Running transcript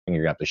nothing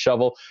you're going to have to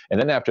shovel. And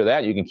then after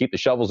that, you can keep the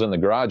shovels in the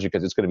garage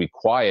because it's going to be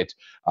quiet,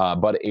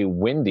 but a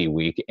windy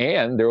week.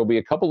 And there will be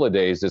a couple of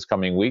days this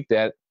coming week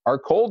that are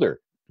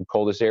colder. The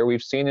coldest air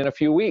we've seen in a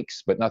few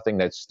weeks, but nothing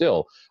that's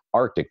still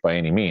Arctic by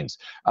any means.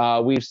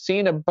 We've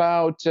seen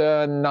about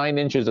 9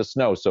 inches of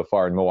snow so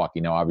far in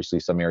Milwaukee. Now, obviously,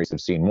 some areas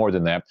have seen more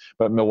than that,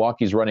 but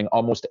Milwaukee's running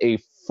almost a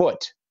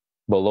foot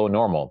below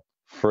normal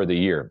for the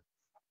year.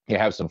 You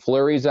have some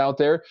flurries out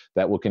there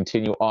that will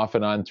continue off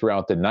and on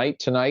throughout the night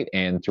tonight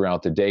and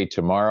throughout the day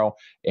tomorrow,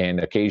 and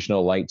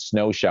occasional light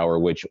snow shower,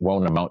 which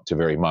won't amount to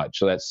very much.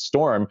 So that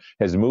storm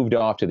has moved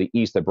off to the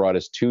east that brought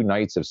us 2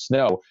 nights of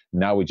snow.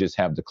 Now we just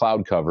have the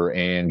cloud cover,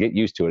 and get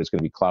used to it. It's going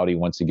to be cloudy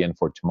once again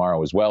for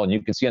tomorrow as well. And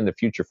you can see on the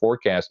future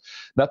forecast,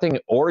 nothing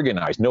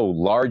organized, no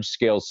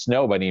large-scale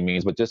snow by any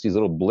means, but just these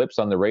little blips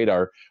on the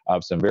radar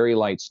of some very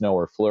light snow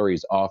or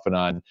flurries off and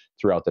on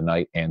throughout the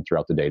night and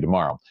throughout the day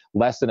tomorrow.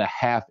 Less than a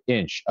 ½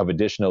 inch of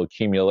additional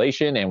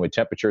accumulation, and with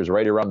temperatures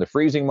right around the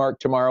freezing mark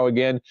tomorrow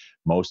again,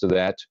 most of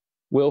that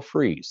will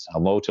freeze. A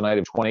low tonight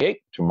of 28,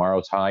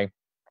 tomorrow's high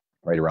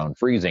right around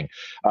freezing.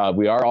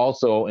 We are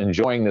also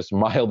enjoying this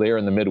mild air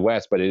in the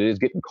Midwest, but it is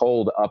getting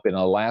cold up in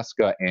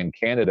Alaska and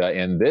Canada,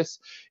 and this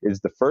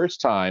is the first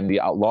time the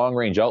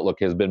long-range outlook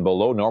has been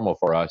below normal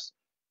for us,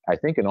 I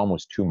think, in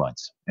almost 2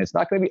 months. And it's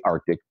not going to be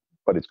Arctic,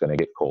 but it's going to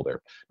get colder.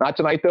 Not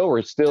tonight, though.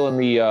 We're still in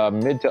the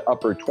mid to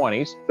upper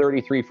 20s,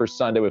 33 for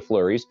Sunday with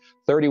flurries,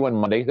 31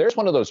 Monday. There's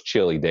one of those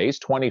chilly days,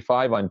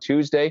 25 on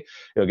Tuesday.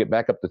 It'll get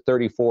back up to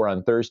 34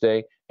 on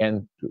Thursday,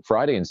 and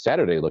Friday and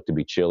Saturday look to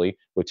be chilly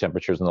with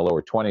temperatures in the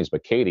lower 20s.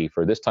 But Katie,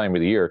 for this time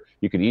of the year,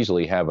 you could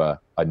easily have a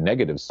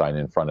negative sign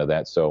in front of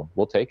that, so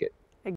we'll take it.